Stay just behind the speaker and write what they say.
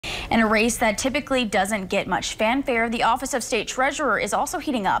In a race that typically doesn't get much fanfare, the office of state treasurer is also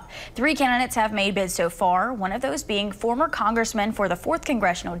heating up. 3 candidates have made bids so far, one of those being former congressman for the 4th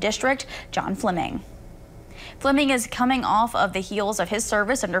congressional district, John Fleming. Fleming is coming off of the heels of his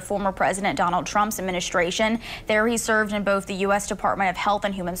service under former President Donald Trump's administration. There he served in both the U.S. Department of Health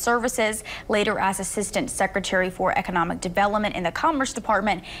and Human Services, later as Assistant Secretary for Economic Development in the Commerce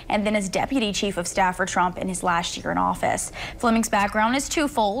Department, and then as Deputy Chief of Staff for Trump in his last year in office. Fleming's background is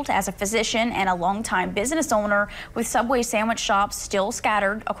twofold: as a physician and a longtime business owner with Subway sandwich shops still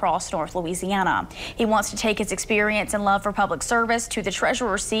scattered across North Louisiana. He wants to take his experience and love for public service to the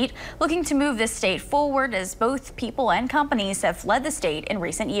treasurer's seat, looking to move this state forward as both people and companies have fled the state in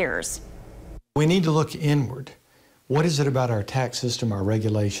recent years. We need to look inward. What is it about our tax system, our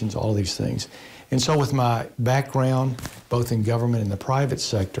regulations, all these things? And so with my background, both in government and the private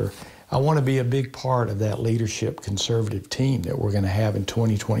sector, I want to be a big part of that leadership conservative team that we're going to have in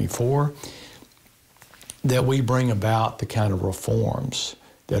 2024, that we bring about the kind of reforms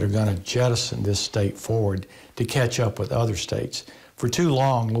that are going to jettison this state forward to catch up with other states. For too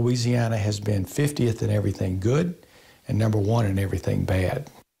long, Louisiana has been 50th in everything good and #1 in everything bad.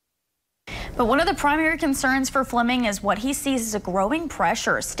 But one of the primary concerns for Fleming is what he sees as a growing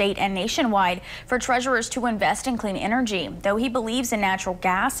pressure, state and nationwide, for treasurers to invest in clean energy. Though he believes in natural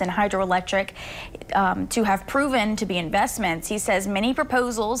gas and hydroelectric to have proven to be investments, he says many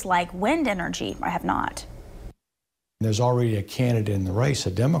proposals like wind energy have not. There's already a candidate in the race,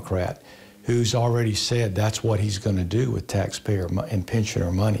 a Democrat, who's already said that's what he's going to do with taxpayer and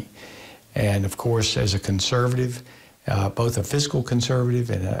pensioner money. And of course, as a conservative, both a fiscal conservative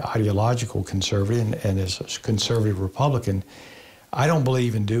and an ideological conservative, and as a conservative Republican, I don't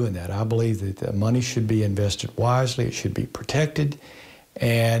believe in doing that. I believe that the money should be invested wisely, it should be protected,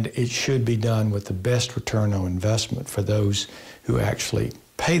 and it should be done with the best return on investment for those who actually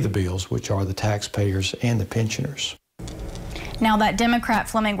pay the bills, which are the taxpayers and the pensioners. Now, that Democrat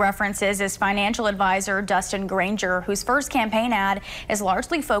Fleming references is financial advisor Dustin Granger, whose first campaign ad is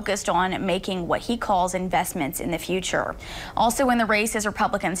largely focused on making what he calls investments in the future. Also in the race is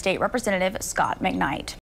Republican State Representative Scott McKnight.